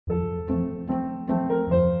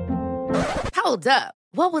Hold up.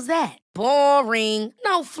 What was that? Boring.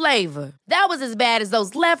 No flavor. That was as bad as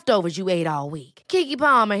those leftovers you ate all week. Keke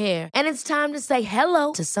Palmer here, and it's time to say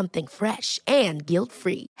hello to something fresh and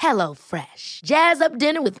guilt-free. Hello Fresh. Jazz up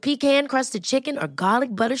dinner with pecan-crusted chicken or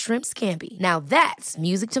garlic butter shrimp scampi. Now that's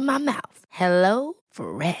music to my mouth. Hello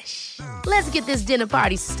Fresh. Let's get this dinner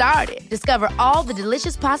party started. Discover all the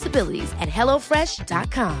delicious possibilities at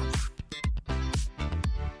hellofresh.com.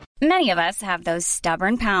 Many of us have those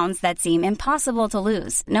stubborn pounds that seem impossible to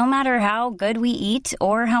lose, no matter how good we eat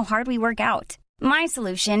or how hard we work out. My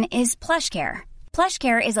solution is PlushCare.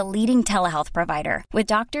 PlushCare is a leading telehealth provider with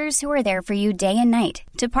doctors who are there for you day and night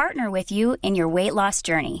to partner with you in your weight loss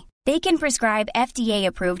journey. They can prescribe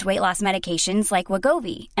FDA-approved weight loss medications like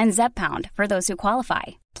Wegovy and Zepbound for those who qualify.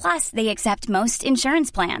 Plus, they accept most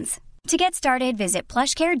insurance plans. To get started, visit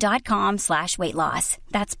plushcare.com/weightloss.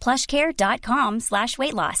 That's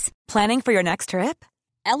plushcare.com/weightloss. Planning for your next trip?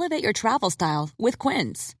 Elevate your travel style with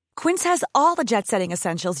Quince. Quince has all the jet-setting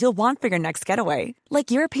essentials you'll want for your next getaway, like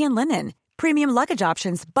European linen, premium luggage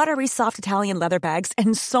options, buttery soft Italian leather bags,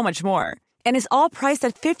 and so much more. And is all priced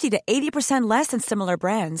at 50 to 80% less than similar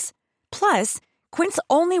brands. Plus, Quince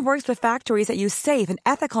only works with factories that use safe and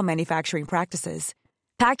ethical manufacturing practices.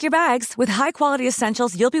 Pack your bags with high-quality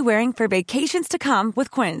essentials you'll be wearing for vacations to come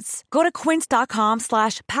with Quince. Go to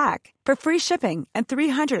quince.com/pack for free shipping and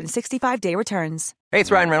 365-day returns. Hey,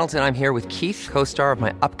 it's Ryan Reynolds, and I'm here with Keith, co-star of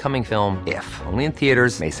my upcoming film, If, only in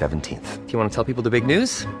theaters May 17th. Do you want to tell people the big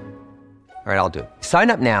news? All right, I'll do it. Sign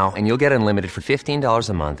up now and you'll get unlimited for $15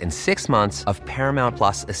 a month and 6 months of Paramount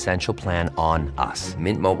Plus Essential Plan on us.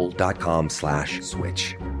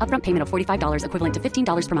 MintMobile.com/switch. Upfront payment of $45 equivalent to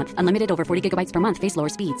 $15 per month. Unlimited over 40 gigabytes per month. Face lower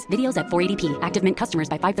speeds. Videos at 480p. Active Mint customers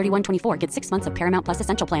by 531.24 get 6 months of Paramount Plus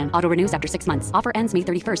Essential Plan. Auto renews after 6 months. Offer ends May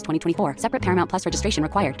 31st, 2024. Separate Paramount Plus registration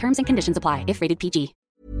required. Terms and conditions apply if rated PG.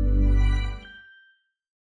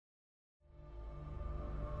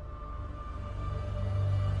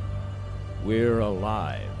 We're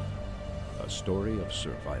Alive, a story of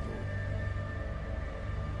survival.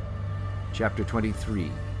 Chapter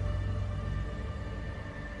 23.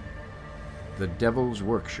 The Devil's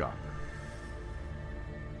Workshop.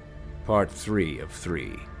 Part 3 of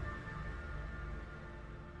 3.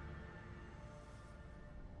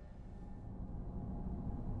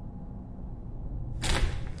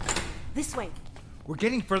 This way. We're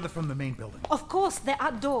getting further from the main building. Of course, they're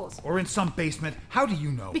outdoors. Or in some basement. How do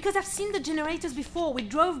you know? Because I've seen the generators before. We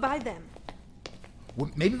drove by them.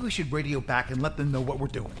 Well, maybe we should radio back and let them know what we're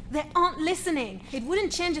doing. They aren't listening. It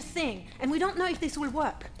wouldn't change a thing. And we don't know if this will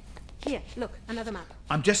work. Here, look, another map.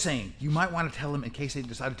 I'm just saying, you might want to tell them in case they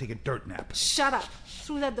decide to take a dirt nap. Shut up.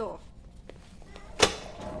 Through that door.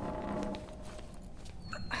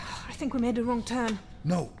 I think we made the wrong turn.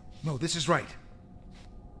 No, this is right.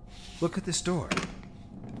 Look at this door.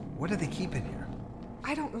 What do they keep in here?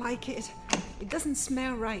 I don't like it. It doesn't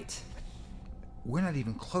smell right. We're not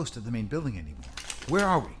even close to the main building anymore. Where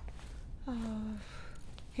are we?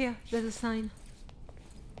 Here, there's a sign.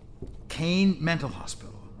 Kane Mental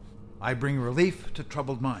Hospital. I bring relief to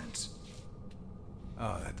troubled minds.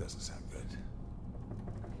 Oh, that doesn't sound good.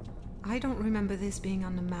 I don't remember this being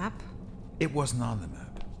on the map. It wasn't on the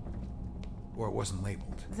map. Or it wasn't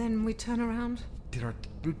labeled. Then we turn around. Did our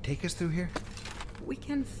route take us through here? We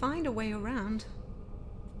can find a way around.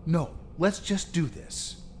 No, let's just do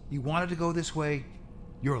this. You wanted to go this way,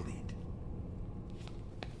 your lead.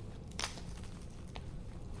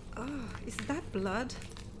 Oh, is that blood?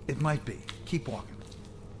 It might be. Keep walking.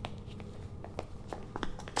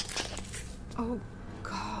 Oh,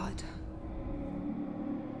 God.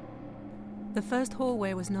 The first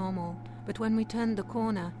hallway was normal, but when we turned the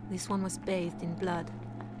corner, this one was bathed in blood.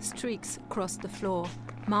 Streaks crossed the floor,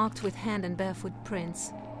 marked with hand and barefoot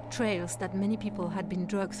prints, trails that many people had been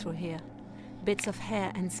dragged through here. Bits of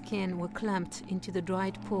hair and skin were clamped into the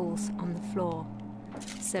dried pools on the floor.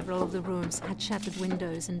 Several of the rooms had shattered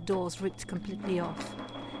windows and doors ripped completely off.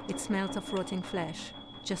 It smelled of rotting flesh,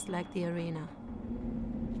 just like the arena.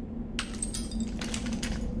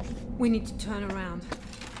 We need to turn around.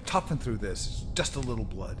 Toughen through this. Just a little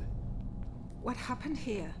blood. What happened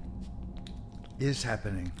here? Is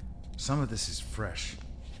happening. Some of this is fresh.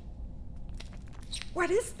 What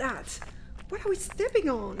is that? What are we stepping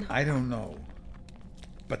on? I don't know.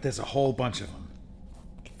 But there's a whole bunch of them.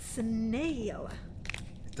 It's a nail.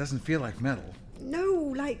 It doesn't feel like metal.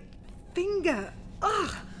 No, like finger.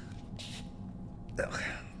 Ugh. Ugh.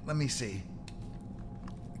 Let me see.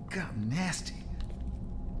 God, nasty.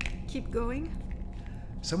 Keep going.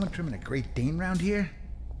 Someone trimming a Great Dane round here?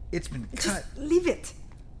 It's been cut. Just leave it.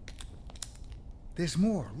 There's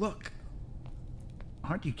more. Look.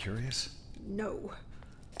 Aren't you curious? No.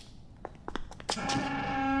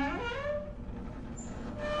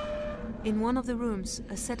 In one of the rooms,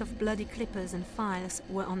 a set of bloody clippers and files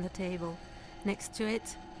were on the table. Next to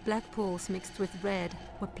it, black pools mixed with red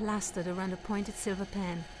were plastered around a pointed silver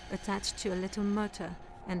pen attached to a little motor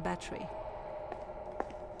and battery.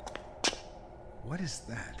 What is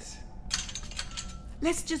that?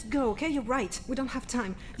 Let's just go, okay? You're right. We don't have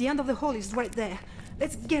time. The end of the hall is right there.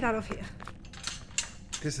 Let's get out of here.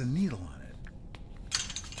 There's a needle on it.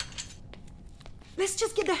 Let's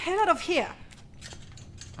just get the hell out of here.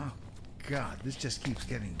 Oh, God, this just keeps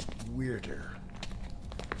getting weirder.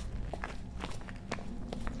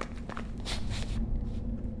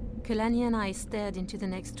 Kalani and I stared into the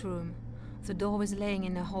next room. The door was laying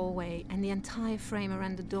in the hallway, and the entire frame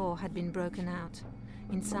around the door had been broken out.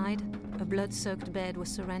 Inside, a blood-soaked bed was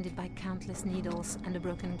surrounded by countless needles and a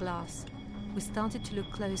broken glass. We started to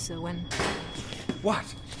look closer when...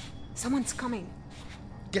 What? Someone's coming.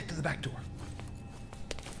 Get to the back door.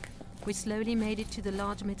 We slowly made it to the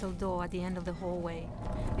large metal door at the end of the hallway.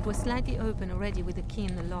 It was slightly open already with the key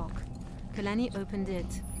in the lock. Kalani opened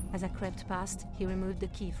it. As I crept past, he removed the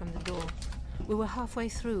key from the door. We were halfway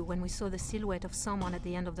through when we saw the silhouette of someone at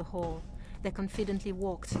the end of the hall. They confidently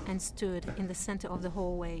walked and stood in the center of the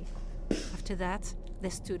hallway. After that, they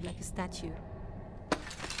stood like a statue.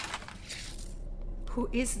 Who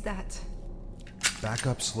is that? Back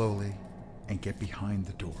up slowly and get behind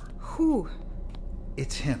the door. Who?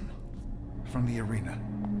 It's him. From the arena.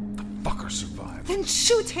 The fucker survived. Then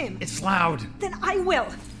shoot him! It's loud! Then I will!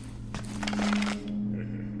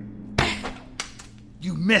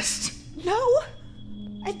 You missed! No!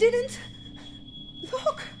 I didn't!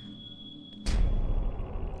 Look!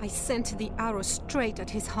 I sent the arrow straight at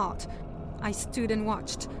his heart. I stood and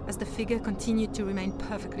watched as the figure continued to remain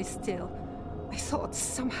perfectly still. I thought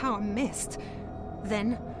somehow I missed.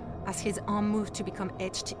 Then, as his arm moved to become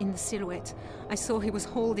etched in the silhouette, I saw he was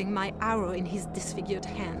holding my arrow in his disfigured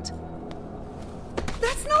hand.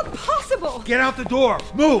 That's not possible! Get out the door!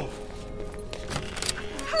 Move!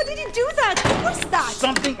 How did he do that? What's that?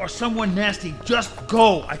 Something or someone nasty. Just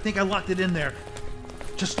go! I think I locked it in there.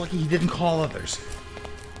 Just lucky he didn't call others.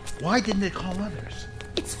 Why didn't it call others?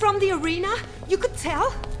 It's from the arena? You could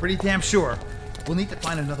tell? Pretty damn sure. We'll need to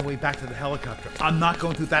find another way back to the helicopter. I'm not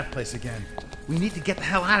going through that place again. We need to get the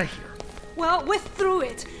hell out of here. Well, we're through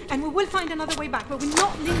it, and we will find another way back, but we're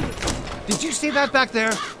not leaving. Did you see that back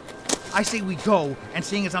there? I say we go, and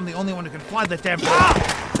seeing as I'm the only one who can fly the damn...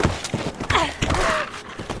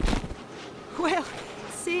 Well,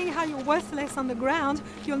 seeing how you're worthless on the ground,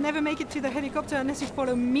 you'll never make it to the helicopter unless you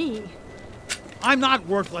follow me. I'm not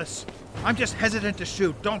worthless. I'm just hesitant to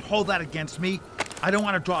shoot. Don't hold that against me. I don't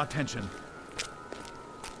want to draw attention.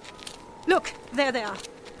 Look, there they are.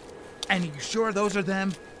 And you sure those are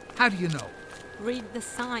them? How do you know? Read the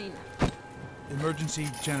sign. Emergency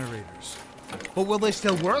generators. But will they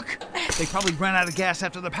still work? They probably ran out of gas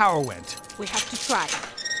after the power went. We have to try.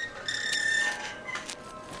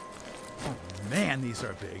 Oh man, these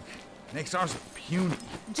are big. Makes ours look puny.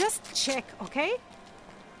 Just check, okay?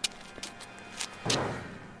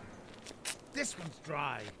 This one's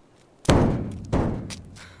dry.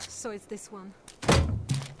 So it's this one.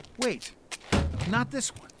 Wait, not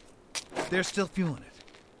this one. They're still fueling it.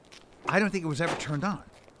 I don't think it was ever turned on.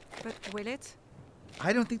 But will it?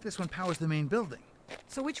 I don't think this one powers the main building.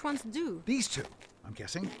 So which ones do? These two, I'm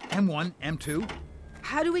guessing. M1, M2.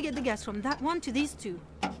 How do we get the gas from that one to these two?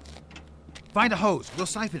 Find a hose. We'll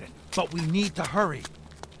siphon it. But we need to hurry.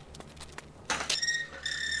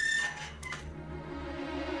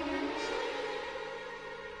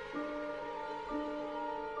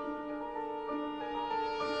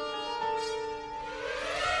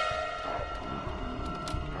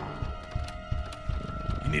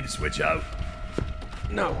 You need to switch out?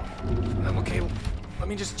 No, I'm okay. Let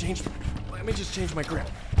me just change my grip.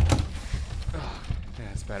 Oh,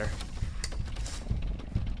 that's better.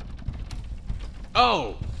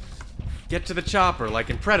 Oh! Get to the chopper, like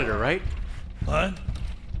in Predator, right? What?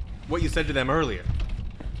 What you said to them earlier.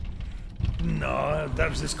 No, that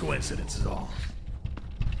was just coincidence is all.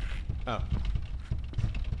 Oh.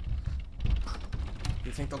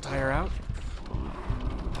 You think they'll tire out?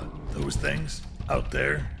 Those things out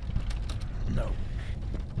there? No.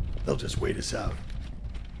 They'll just wait us out.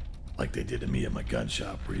 Like they did to me at my gun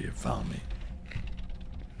shop where you found me.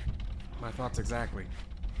 My thoughts exactly.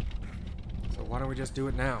 So why don't we just do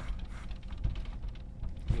it now?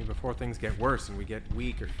 I mean, before things get worse and we get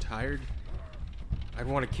weak or tired, I'd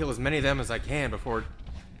want to kill as many of them as I can before...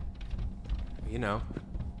 You know.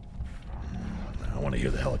 I want to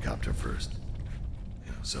hear the helicopter first.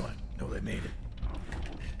 You know, so I know they made it.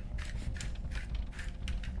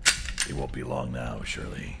 It won't be long now,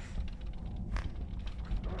 Shirley.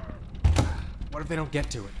 What if they don't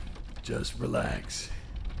get to it? Just relax,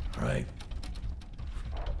 all right?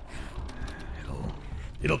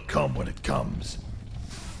 It'll come when it comes.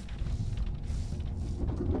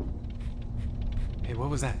 Hey, what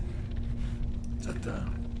was that? Is that the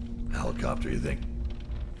helicopter, you think?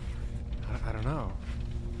 I don't know.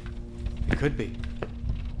 It could be.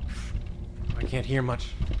 I can't hear much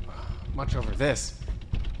over this.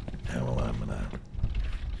 Yeah, well,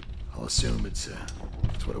 I'll assume it's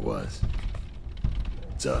what it was.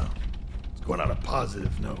 It's going on a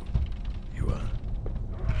positive note. You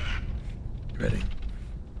ready?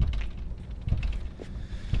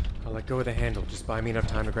 I'll let go of the handle. Just buy me enough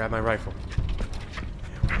time to grab my rifle.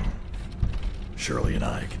 Yeah, well, Shirley and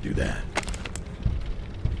I can do that.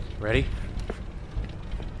 Ready?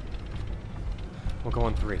 We'll go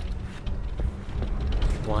on 3.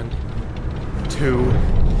 1, 2...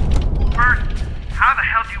 First, how the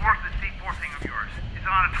hell do you work this C4 thing of yours? Is it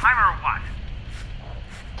on a timer or what?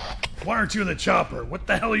 Why aren't you in the chopper? What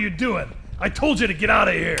the hell are you doing? I told you to get out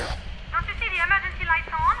of here. Don't you see the emergency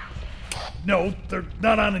lights on? No, they're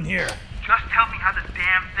not on in here. Just tell me how this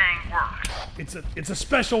damn thing works. It's a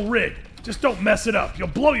special rig. Just don't mess it up. You'll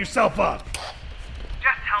blow yourself up.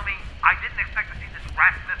 Just tell me, I didn't expect to see this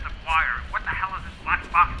rat's nest of wire. What the hell is this black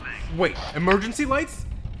box thing? Wait, emergency lights?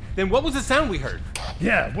 Then what was the sound we heard?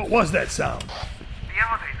 Yeah, what was that sound? The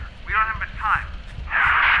elevator. We don't have much time.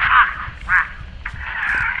 Ah, crap.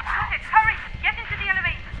 Okay, hurry. Get into the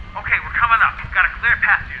elevator. Okay, we're coming up. We've got a clear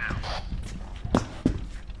path to you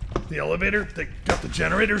now. The elevator? They got the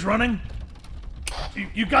generators running?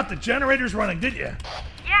 You got the generators running, didn't you?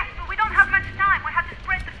 Yes, but we don't have much time. We have to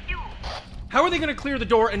spread the fuel. How are they gonna clear the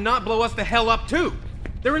door and not blow us the hell up too?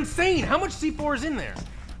 They're insane. How much C4 is in there?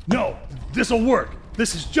 No, this'll work.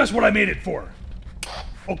 This is just what I made it for.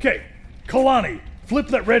 Okay, Kalani, flip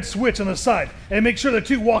that red switch on the side and make sure the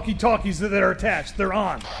 2 walkie-talkies that are attached, they're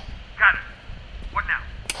on. Got it. What now?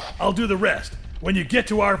 I'll do the rest. When you get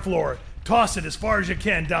to our floor, toss it as far as you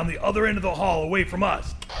can down the other end of the hall away from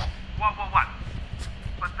us. What?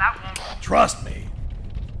 But that won't... Trust me.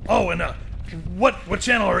 Oh, and what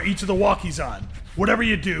channel are each of the walkies on? Whatever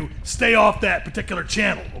you do, stay off that particular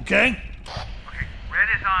channel, okay? Okay, red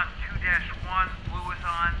is on 2-1, blue is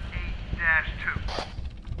on 8-2.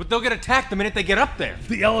 But they'll get attacked the minute they get up there.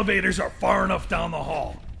 The elevators are far enough down the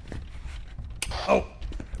hall. Oh,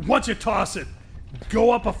 once you toss it,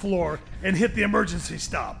 go up a floor and hit the emergency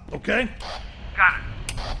stop, okay? Got it.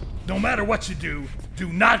 No matter what you do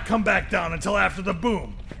not come back down until after the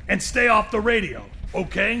boom. And stay off the radio,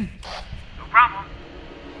 okay? No problem.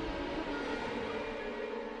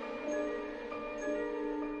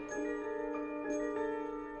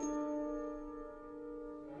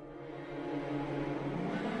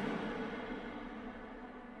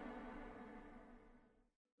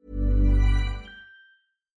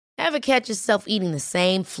 Ever catch yourself eating the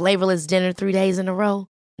same flavorless dinner 3 days in a row?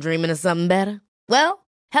 Dreaming of something better? Well,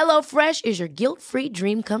 HelloFresh is your guilt-free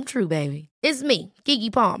dream come true, baby. It's me,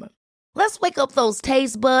 Keke Palmer. Let's wake up those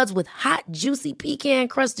taste buds with hot, juicy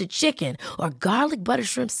pecan-crusted chicken or garlic butter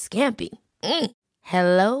shrimp scampi.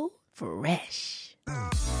 Hello Fresh.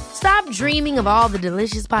 Stop dreaming of all the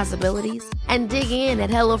delicious possibilities and dig in at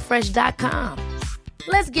HelloFresh.com.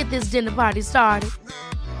 Let's get this dinner party started.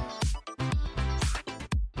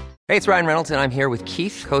 Hey, it's Ryan Reynolds, and I'm here with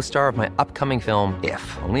Keith, co-star of my upcoming film,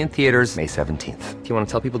 If, only in theaters May 17th. Do you want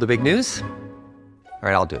to tell people the big news? All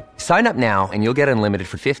right, I'll do it. Sign up now and you'll get unlimited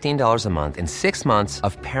for $15 a month and 6 months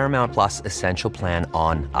of Paramount Plus Essential Plan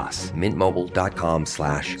on us.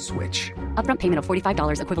 MintMobile.com/switch. Upfront payment of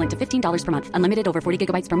 $45 equivalent to $15 per month. Unlimited over 40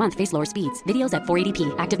 gigabytes per month. Face lower speeds. Videos at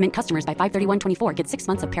 480p. Active Mint customers by 531.24 get 6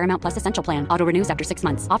 months of Paramount Plus Essential Plan. Auto renews after 6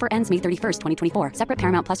 months. Offer ends May 31st, 2024. Separate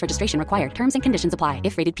Paramount Plus registration required. Terms and conditions apply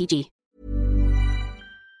if rated PG.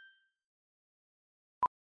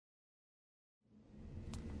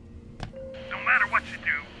 No matter what you do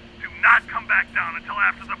not come back down until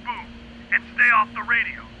after the boom. And stay off the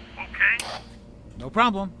radio, okay? No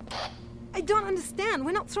problem. I don't understand.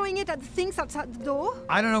 We're not throwing it at the things outside the door?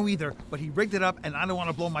 I don't know either, but he rigged it up and I don't want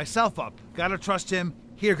to blow myself up. Gotta trust him.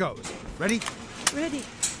 Here goes. Ready? Ready.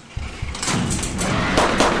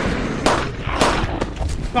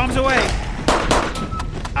 Bombs away!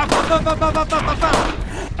 Up, up, up, up, up, up, up, up!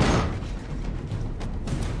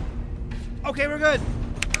 Okay, we're good.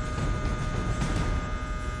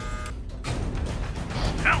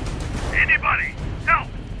 Help! Anybody! Help!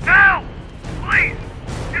 Help! Please!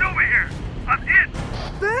 Get over here! I'm hit!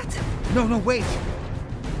 Bert? No, wait.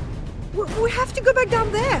 We have to go back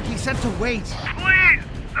down there. He said to wait. Please!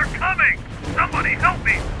 They're coming! Somebody help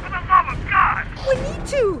me! For the Oh, my God! We need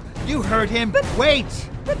to! You heard him. Wait!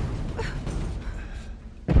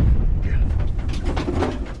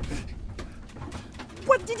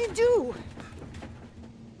 What did you do?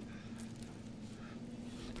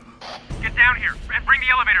 Get down here and bring the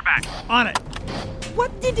elevator back. On it.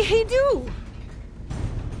 What did he do?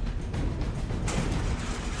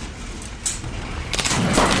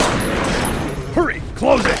 Hurry,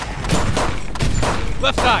 close it!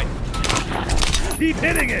 Left side! Keep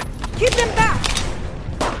hitting it! Keep them back!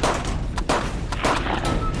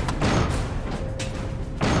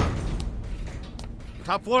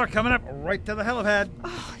 Top floor coming up right to the helipad.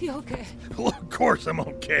 Oh, you okay? Well, of course I'm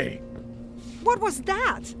okay. What was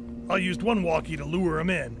that? I used one walkie to lure him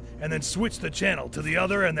in, and then switched the channel to the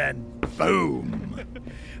other, and then boom!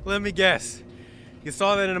 Let me guess. You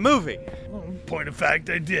saw that in a movie. Well, point of fact,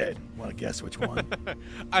 I did. Want to guess which one?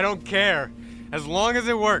 I don't care. As long as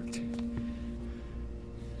it worked.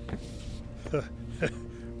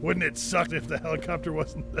 Wouldn't it suck if the helicopter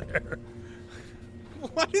wasn't there?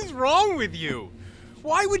 What is wrong with you?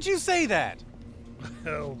 Why would you say that?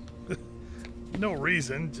 Well, no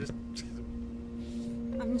reason, just...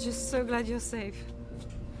 I'm just so glad you're safe.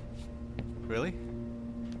 Really?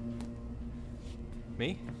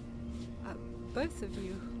 Me? Both of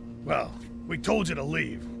you. Well, we told you to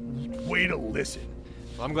leave. Way to listen.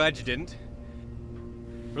 Well, I'm glad you didn't.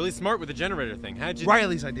 Really smart with the generator thing. How'd you...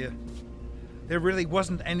 Riley's idea. There really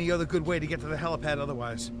wasn't any other good way to get to the helipad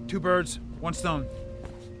otherwise. 2 birds, 1 stone.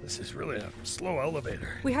 This is really a slow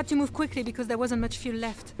elevator. We had to move quickly because there wasn't much fuel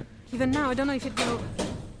left. Even now, I don't know if it will...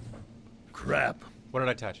 Crap. What did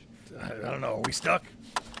I touch? I don't know. Are we stuck?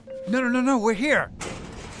 No, we're here.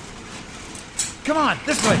 Come on,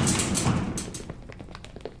 this way.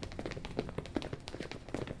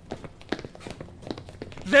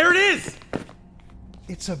 There it is!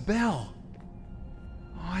 It's a bell.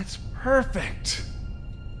 Oh, it's perfect.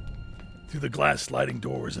 Through the glass sliding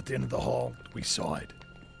doors at the end of the hall, we saw it.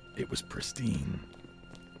 It was pristine.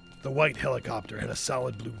 The white helicopter had a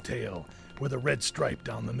solid blue tail with a red stripe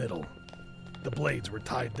down the middle. The blades were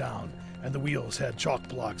tied down, and the wheels had chalk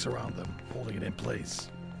blocks around them, holding it in place.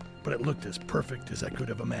 But it looked as perfect as I could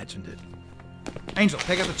have imagined it. Angel,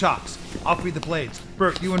 take out the chocks. I'll feed the blades.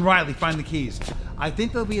 Bert, you and Riley find the keys. I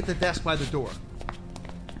think they'll be at the desk by the door.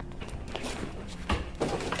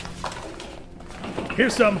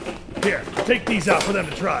 Here's some. Here, take these out for them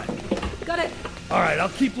to try. Got it. All right, I'll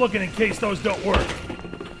keep looking in case those don't work.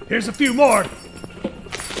 Here's a few more.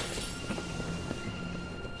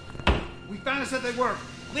 We found us that they work.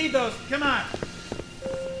 Leave those. Come on.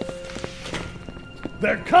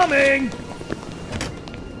 They're coming!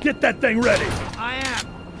 Get that thing ready. I am.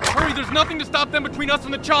 Hurry, there's nothing to stop them between us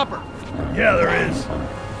and the chopper. Yeah, there is.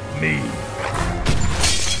 Me.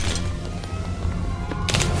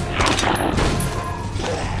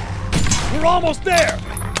 We're almost there!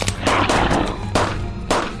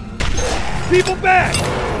 People back!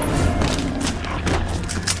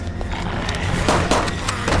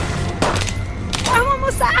 I'm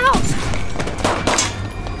almost out!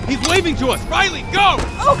 He's waving to us! Riley, go!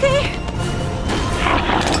 Okay!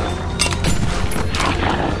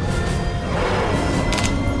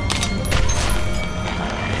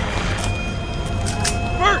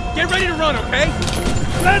 Bert, get ready to run, okay?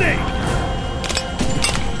 Ready!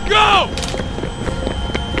 Go!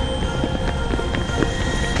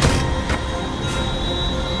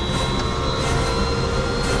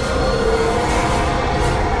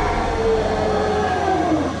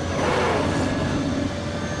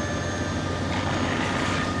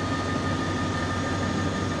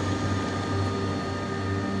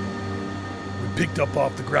 We picked up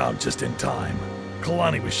off the ground just in time.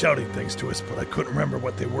 Kalani was shouting things to us, but I couldn't remember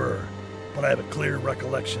what they were. But I have a clear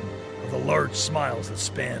recollection of the large smiles that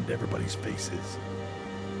spanned everybody's faces.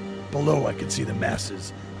 Below, I could see the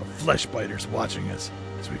masses of flesh biters watching us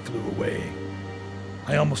as we flew away.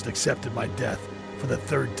 I almost accepted my death for the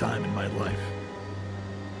 3rd time in my life.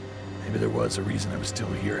 Maybe there was a reason I was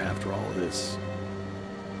still here after all of this.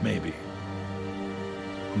 Maybe.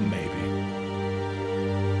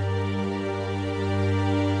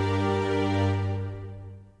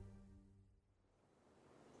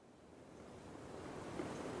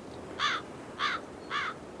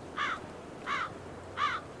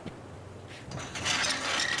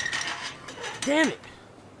 Damn it!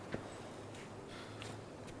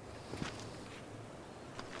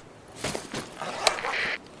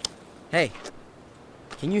 Hey,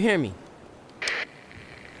 can you hear me?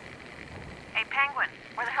 Hey, Penguin,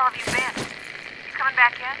 where the hell have you been? You coming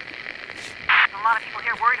back yet? There's a lot of people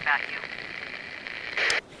here worried about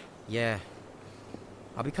you. Yeah,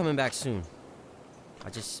 I'll be coming back soon.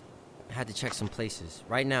 I had to check some places.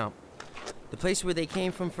 Right now, the place where they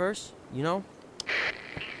came from first, you know?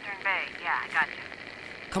 Eastern Bay, yeah, I got you.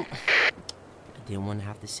 Come on. I didn't want to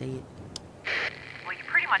have to say it. Well, you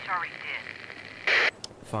pretty much already did.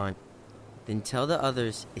 Fine. Then tell the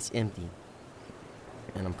others it's empty.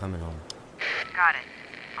 And I'm coming home. Got it.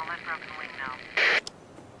 I'll let Broken Wing know.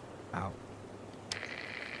 Out.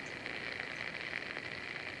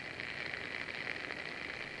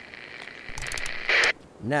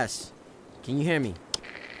 Ness, can you hear me?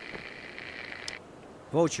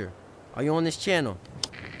 Vulture, are you on this channel?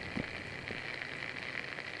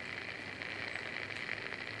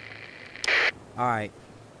 Alright.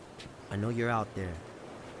 I know you're out there.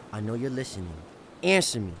 I know you're listening.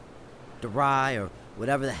 Answer me. Darai, or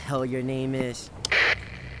whatever the hell your name is.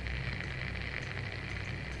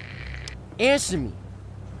 Answer me.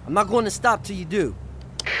 I'm not going to stop till you do.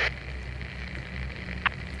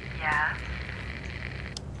 Yeah?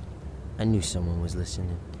 I knew someone was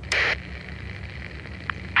listening.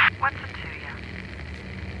 What's it to you?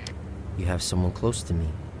 You have someone close to me,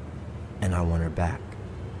 and I want her back.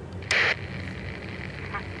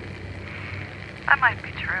 That might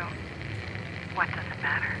be true. What does it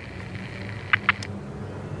matter?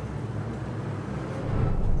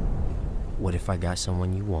 What if I got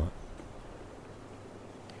someone you want?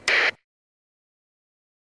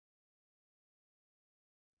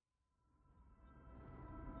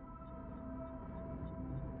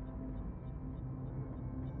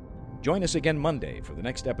 Join us again Monday for the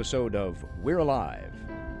next episode of We're Alive.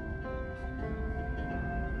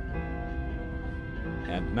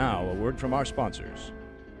 And now, a word from our sponsors.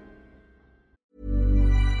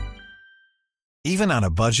 Even on a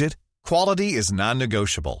budget, quality is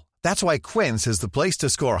non-negotiable. That's why Quince is the place to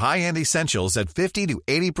score high-end essentials at 50 to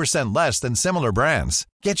 80% less than similar brands.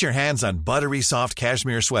 Get your hands on buttery soft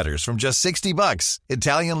cashmere sweaters from just $60,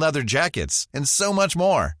 Italian leather jackets, and so much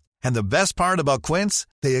more. And the best part about Quince,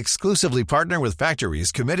 they exclusively partner with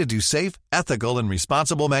factories committed to safe, ethical, and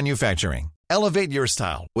responsible manufacturing. Elevate your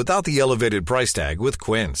style without the elevated price tag with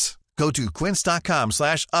Quince. Go to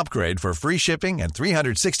quince.com/upgrade for free shipping and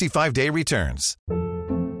 365-day returns.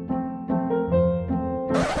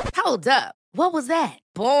 Hold up. What was that?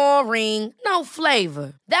 Boring. No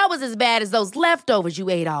flavor. That was as bad as those leftovers you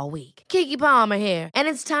ate all week. Keke Palmer here, and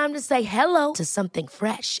it's time to say hello to something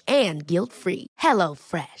fresh and guilt-free. Hello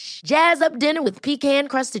Fresh. Jazz up dinner with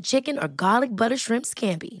pecan-crusted chicken or garlic butter shrimp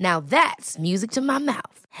scampi. Now that's music to my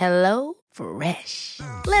mouth. Hello Fresh.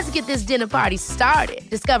 Let's get this dinner party started.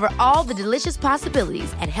 Discover all the delicious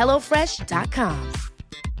possibilities at HelloFresh.com.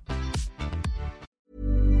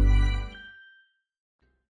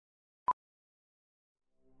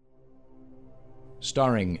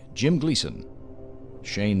 Starring Jim Gleason,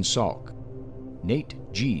 Shane Salk, Nate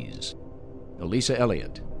Gies, Elisa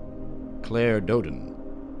Elliott, Claire Doden,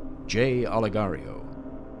 Jay Oligario,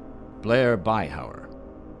 Blair Byhauer,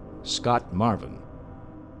 Scott Marvin,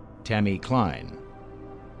 Tammy Klein,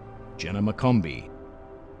 Jenna McCombie,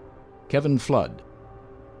 Kevin Flood,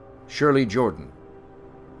 Shirley Jordan,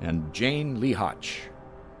 and Jane Lee Hotch.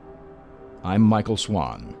 I'm Michael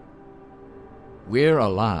Swan. We're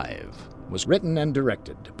Alive was written and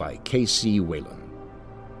directed by K.C. Wayland.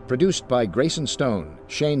 Produced by Grayson Stone,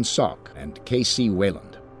 Shane Salk, and K.C.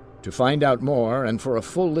 Wayland. To find out more and for a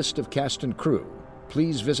full list of cast and crew,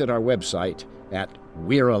 please visit our website at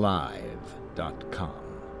we'realive.com.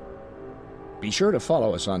 Be sure to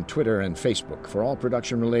follow us on Twitter and Facebook for all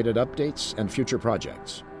production-related updates and future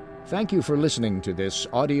projects. Thank you for listening to this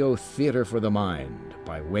audio theater for the mind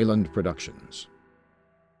by Wayland Productions.